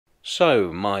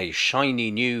So my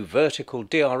shiny new vertical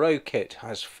DRO kit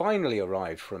has finally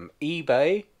arrived from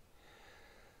eBay.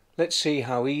 Let's see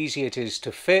how easy it is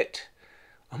to fit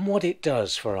and what it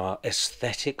does for our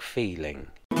aesthetic feeling.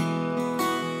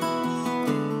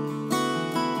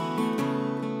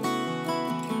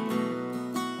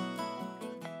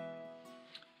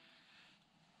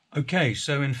 Okay,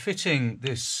 so in fitting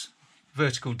this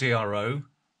vertical DRO,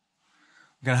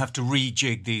 I'm going to have to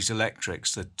rejig these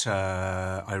electrics that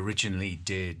I originally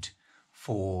did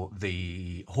for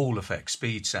the Hall effect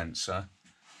speed sensor.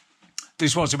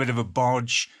 This was a bit of a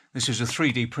bodge. This is a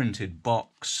 3D printed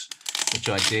box which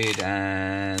I did,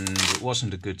 and it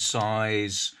wasn't a good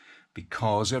size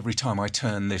because every time I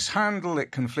turned this handle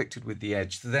it conflicted with the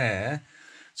edge there.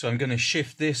 So I'm going to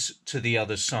shift this to the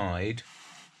other side,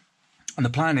 and the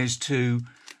plan is to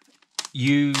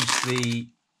use the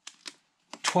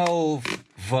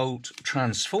 12-volt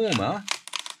transformer,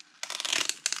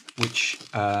 which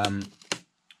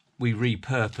we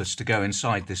repurposed to go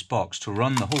inside this box to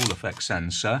run the Hall effect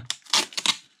sensor.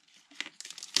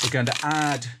 We're going to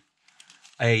add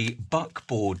a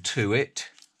buckboard to it,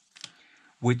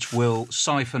 which will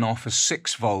siphon off a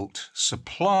 6-volt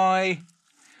supply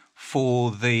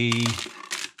for the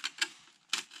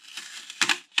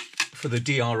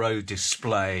DRO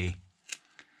display.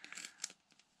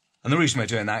 And the reason we're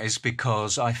doing that is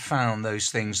because I found those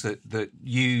things that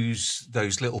use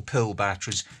those little pill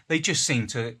batteries, they just seem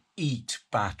to eat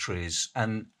batteries,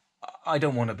 and I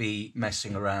don't want to be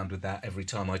messing around with that every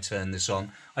time I turn this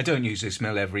on. I don't use this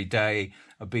mill every day.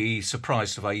 I'd be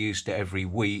surprised if I used it every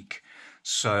week.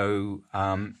 So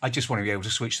I just want to be able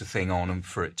to switch the thing on and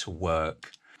for it to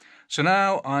work. So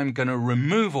now I'm going to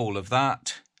remove all of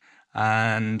that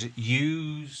and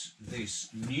use this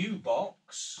new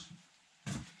box,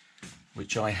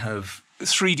 which I have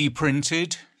 3D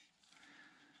printed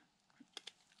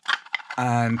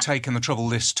and taken the trouble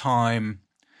this time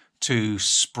to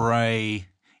spray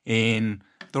in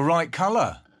the right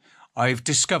colour. I've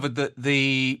discovered that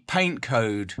the paint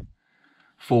code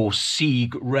for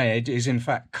Sieg Red is in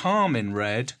fact Carmine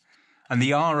Red, and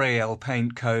the RAL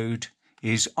paint code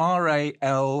is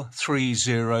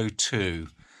RAL302.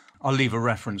 I'll leave a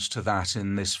reference to that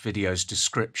in this video's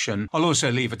description. I'll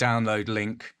also leave a download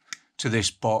link to this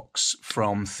box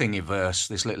from Thingiverse,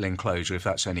 this little enclosure, if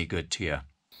that's any good to you.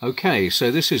 Okay,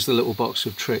 so this is the little box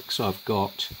of tricks I've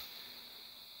got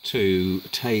to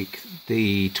take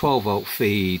the 12-volt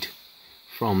feed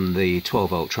from the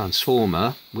 12-volt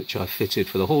transformer, which I fitted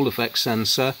for the Hall effect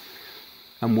sensor,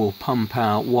 and we'll pump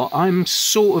out what I'm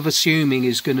sort of assuming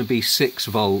is going to be 6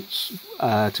 volts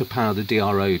to power the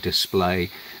DRO display.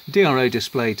 The DRO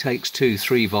display takes 2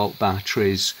 3-volt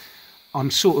batteries. I'm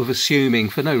sort of assuming,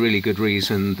 for no really good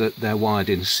reason, that they're wired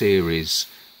in series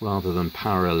rather than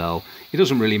parallel. It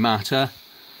doesn't really matter.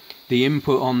 The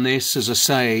input on this, as I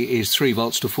say, is 3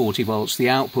 volts to 40 volts. The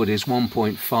output is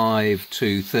 1.5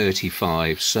 to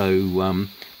 35, so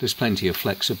there's plenty of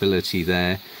flexibility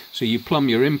there. So you plumb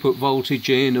your input voltage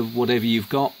in of whatever you've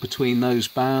got between those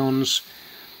bounds.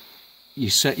 You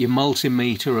set your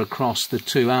multimeter across the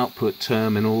 2 output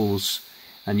terminals,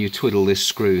 and you twiddle this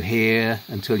screw here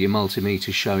until your multimeter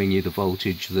is showing you the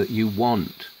voltage that you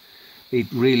want. It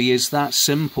really is that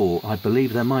simple. I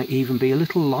believe there might even be a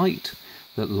little light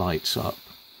that lights up.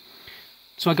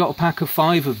 So I got a pack of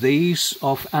 5 of these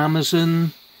off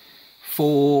Amazon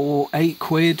for £8,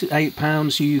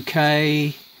 £8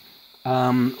 UK,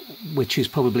 which is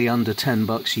probably under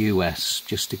 $10 US,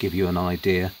 just to give you an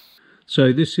idea.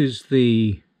 So this is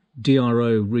the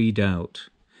DRO readout.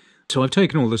 So I've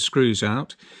taken all the screws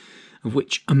out, of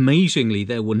which amazingly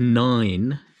there were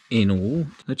 9 in all.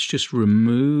 Let's just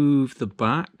remove the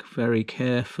back very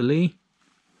carefully.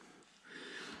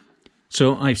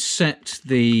 So I've set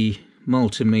the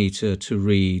multimeter to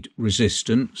read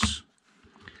resistance.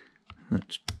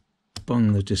 Let's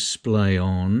bung the display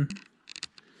on.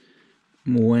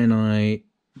 When I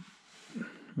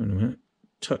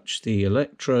touch the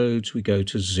electrodes, we go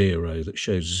to 0. That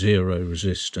shows 0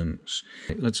 resistance.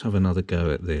 Let's have another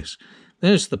go at this.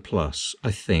 There's the plus,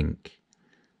 I think.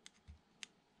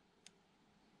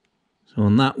 So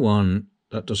on that one,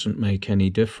 that doesn't make any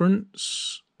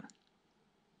difference.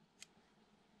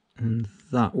 And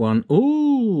that one,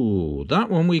 ooh, that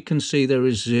one we can see there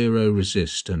is 0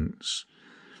 resistance.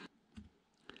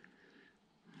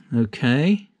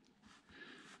 Okay.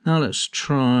 Now let's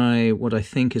try what I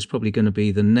think is probably going to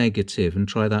be the negative and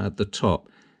try that at the top.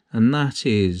 And that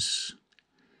is,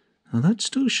 now that's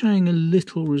still showing a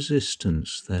little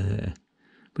resistance there,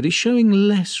 but it's showing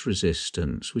less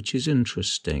resistance, which is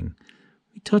interesting.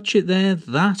 We touch it there,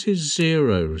 that is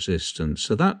 0 resistance.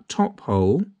 So that top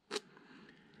hole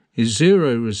is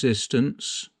 0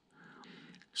 resistance.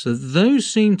 So those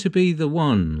seem to be the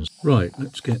ones. Right,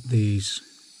 let's get these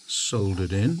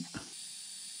soldered in.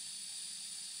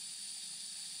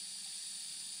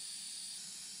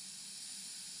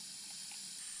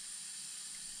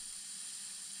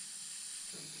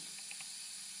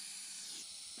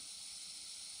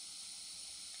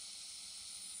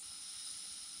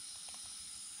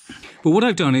 But what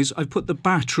I've done is I've put the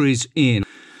batteries in.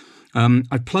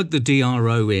 I plugged the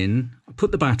DRO in, I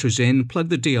put the batteries in, plug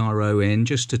the DRO in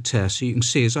just to test. So you can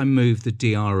see as I move the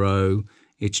DRO,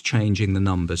 it's changing the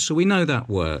numbers. So we know that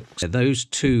works. Those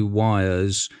two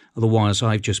wires are the wires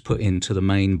I've just put into the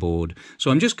main board. So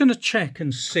I'm just going to check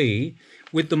and see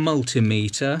with the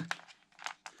multimeter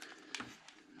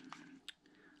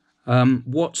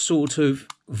what sort of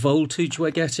voltage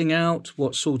we're getting out,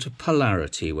 what sort of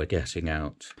polarity we're getting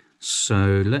out.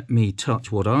 So let me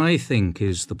touch what I think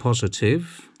is the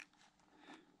positive.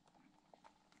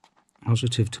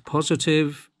 Positive to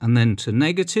positive and then to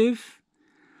negative.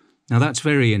 Now that's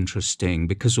very interesting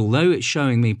because although it's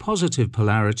showing me positive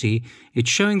polarity, it's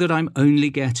showing that I'm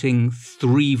only getting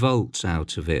 3 volts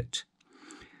out of it.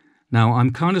 Now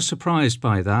I'm kind of surprised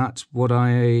by that. What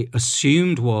I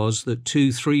assumed was that 2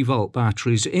 3-volt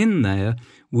batteries in there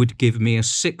would give me a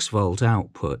 6-volt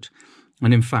output.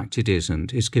 And in fact it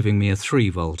isn't. It's giving me a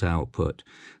 3-volt output.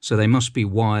 So they must be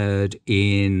wired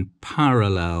in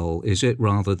parallel, is it,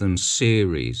 rather than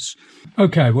series?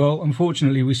 Okay, well,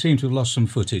 unfortunately we seem to have lost some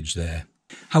footage there.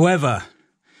 However,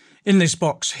 in this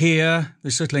box here,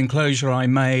 this little enclosure I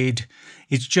made,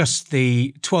 it's just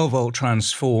the 12-volt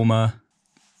transformer.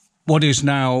 What is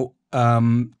now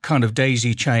kind of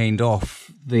daisy-chained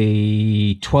off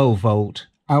the 12-volt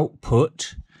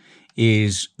output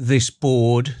is this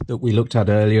board that we looked at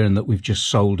earlier and that we've just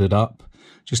soldered up,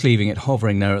 just leaving it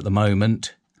hovering there at the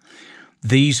moment.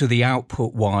 These are the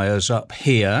output wires up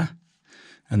here,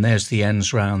 and there's the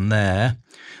ends round there.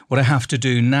 What I have to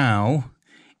do now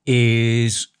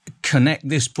is connect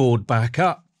this board back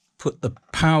up, put the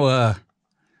power,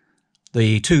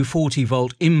 the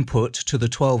 240-volt input to the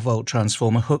 12-volt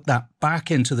transformer, hook that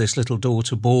back into this little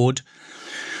daughter board,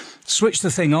 switch the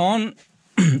thing on,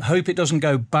 hope it doesn't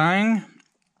go bang,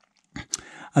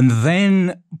 and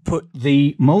then put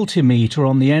the multimeter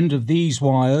on the end of these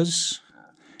wires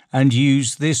and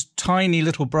use this tiny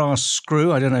little brass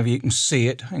screw. I don't know if you can see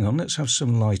it. Hang on, let's have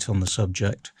some light on the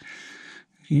subject.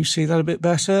 Can you see that a bit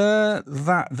better?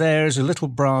 That there is a little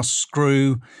brass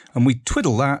screw, and we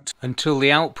twiddle that until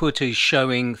the output is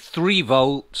showing 3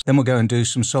 volts. Then we'll go and do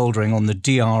some soldering on the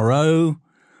DRO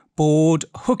board,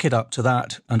 hook it up to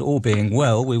that, and all being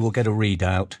well, we will get a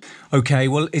readout. Okay,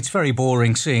 well, it's very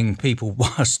boring seeing people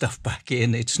wire stuff back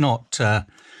in. It's not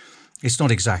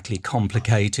exactly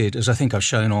complicated. As I think I've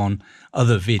shown on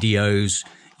other videos,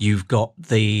 you've got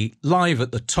the live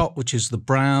at the top, which is the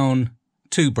brown,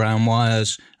 2 brown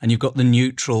wires, and you've got the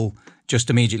neutral just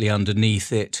immediately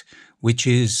underneath it, which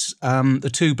is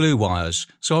the 2 blue wires.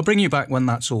 So I'll bring you back when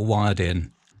that's all wired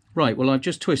in. Right, well, I've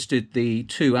just twisted the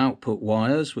 2 output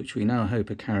wires, which we now hope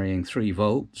are carrying 3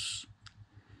 volts.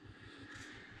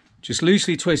 Just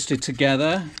loosely twisted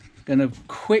together. Going to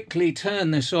quickly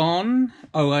turn this on.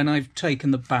 Oh, and I've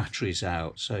taken the batteries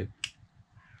out, so...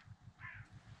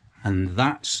 And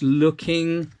that's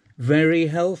looking very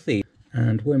healthy.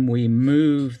 And when we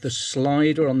move the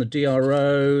slider on the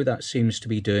DRO, that seems to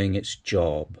be doing its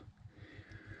job.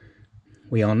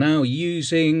 We are now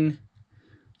using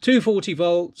 240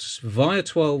 volts via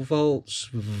 12 volts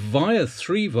via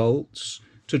 3 volts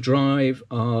to drive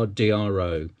our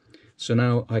DRO. So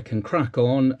now I can crack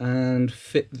on and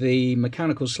fit the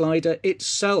mechanical slider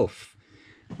itself.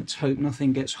 Let's hope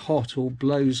nothing gets hot or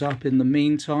blows up in the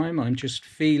meantime. I'm just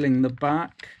feeling the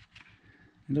back.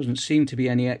 There doesn't seem to be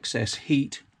any excess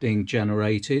heat being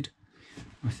generated.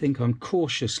 I think I'm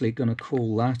cautiously going to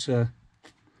call that a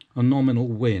nominal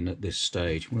win at this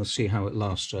stage. We'll see how it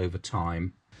lasts over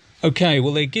time. Okay,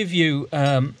 well, they give you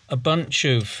a bunch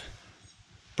of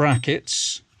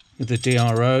brackets with the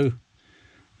DRO,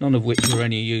 none of which are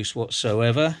any use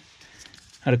whatsoever.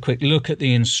 Had a quick look at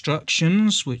the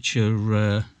instructions, which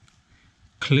are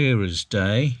clear as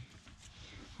day.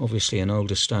 Obviously an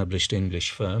old established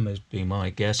English firm, would be my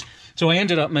guess. So I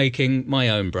ended up making my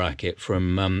own bracket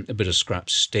from a bit of scrap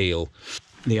steel.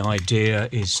 The idea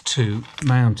is to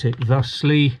mount it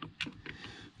thusly,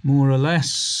 more or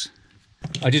less.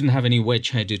 I didn't have any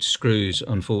wedge-headed screws,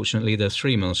 unfortunately. They're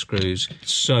 3mm screws.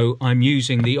 So I'm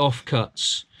using the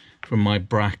offcuts from my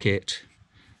bracket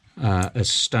as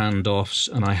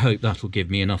standoffs, and I hope that'll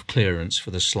give me enough clearance for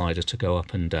the slider to go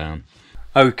up and down.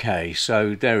 Okay,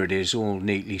 so there it is, all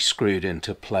neatly screwed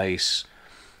into place.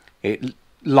 It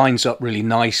lines up really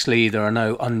nicely. There are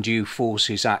no undue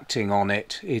forces acting on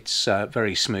it. It's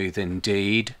very smooth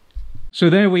indeed. So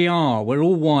there we are. We're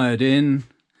all wired in.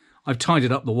 I've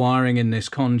tidied up the wiring in this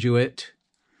conduit.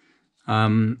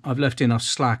 I've left enough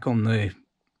slack on the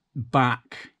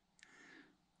back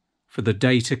for the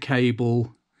data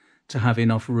cable to have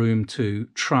enough room to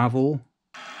travel.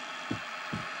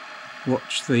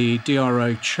 Watch the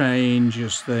DRO change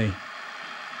as the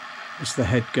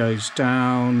head goes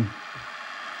down.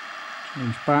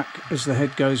 Change back as the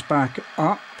head goes back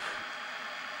up.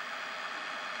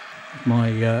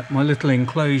 My little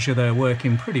enclosure there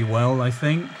working pretty well, I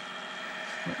think.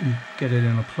 Let me get it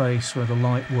in a place where the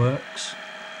light works.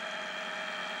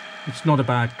 It's not a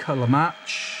bad colour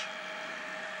match.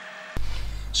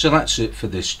 So that's it for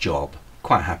this job.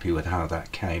 Quite happy with how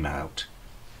that came out.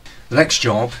 The next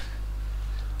job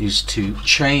is to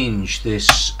change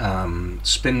this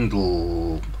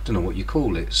spindle, I don't know what you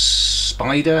call it,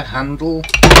 spider handle.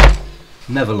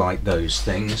 Never liked those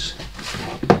things.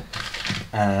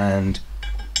 And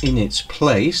in its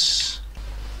place,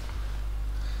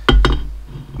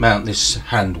 mount this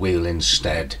hand wheel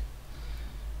instead.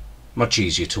 Much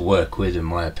easier to work with in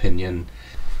my opinion.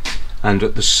 And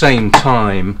at the same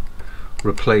time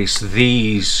replace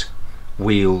these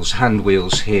wheels, hand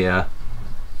wheels here,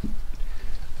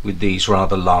 with these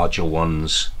rather larger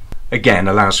ones. Again,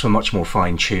 allows for much more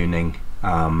fine tuning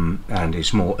and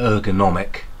is more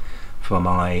ergonomic for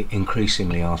my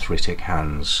increasingly arthritic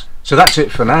hands. So that's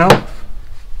it for now.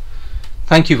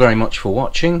 Thank you very much for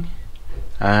watching,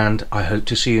 and I hope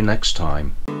to see you next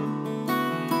time.